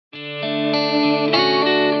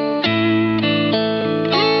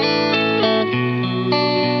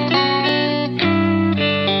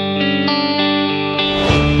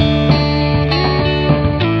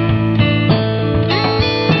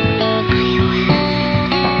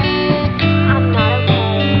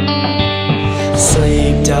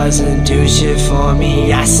doesn't do shit for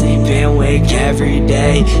me. I sleep and wake every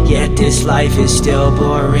day, yet this life is still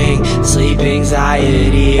boring. Sleep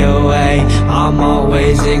anxiety away, I'm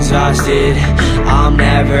always exhausted, I'm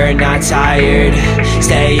never not tired.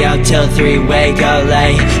 Stay up till 3, wake up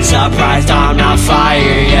late, surprised I'm not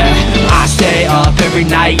fired, yeah. I stay up every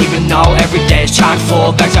night, even though every day is chock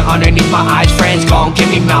full. Bags are underneath my eyes, friends gon' give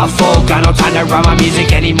me mouthful. Got no time to write my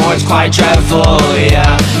music anymore, it's quite dreadful,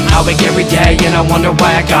 yeah. I wake every day and I wonder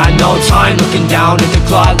why I got no time. Looking down at the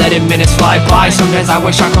clock, letting minutes fly by. Sometimes I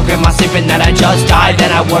wish I could get my sleep and that I just died.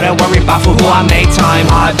 Then I wouldn't worry about for who I make time.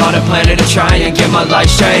 I bought a planet to try and get my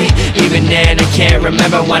life straight. Even then I can't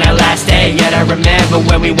remember when I last day, yet I remember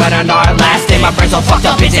when we went on our last day. My brain's all fucked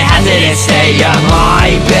up, it's a hazardous state, yeah.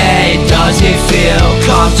 My bed doesn't feel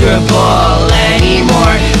comfortable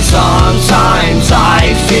anymore. Sometimes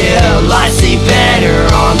I feel I sleep better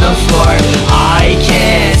on the floor. I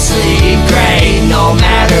can't sleep great no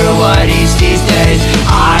matter what these days.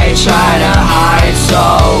 I try to hide so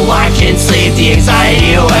I can sleep the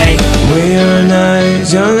anxiety away. We are not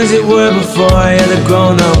as young as it were before. Yeah, the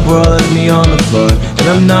grown-up world left me on the floor, and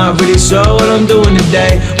I'm not really sure what I'm doing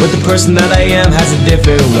today. But the person that I am has a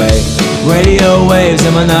different way. Radio waves,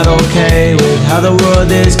 am I not okay with how the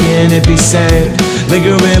world is? Can it be saved?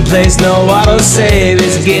 Liquor in place, no auto-save.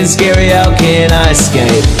 It's getting scary, how can I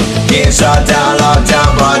escape? Getting shut down, locked down,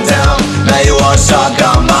 brought down. Now you all shot,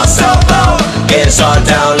 got myself out. Getting shut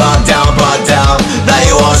down, locked down, brought down. Now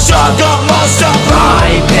you all shot, got myself out.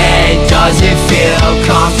 My bed doesn't feel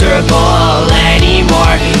comfortable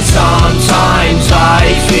anymore. Sometimes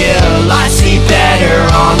I feel I sleep better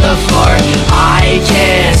on the floor. I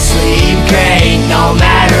can't sleep great no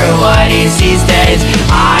matter what is these days.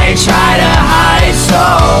 I try to hide so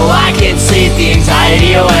I can sleep the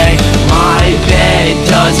anxiety away. My bed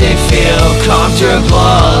doesn't feel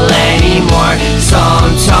comfortable anymore.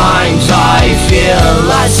 Sometimes I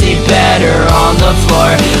feel I sleep better on the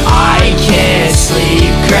floor. I can't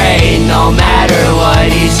sleep great no matter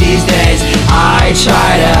what is these days. I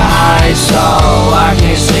try to hide so I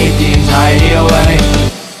can sleep the anxiety away.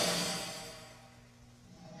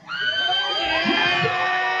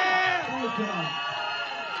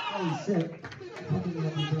 Oh shit.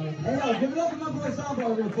 Hey yo, give it up for my boy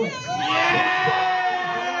Soundboy real quick.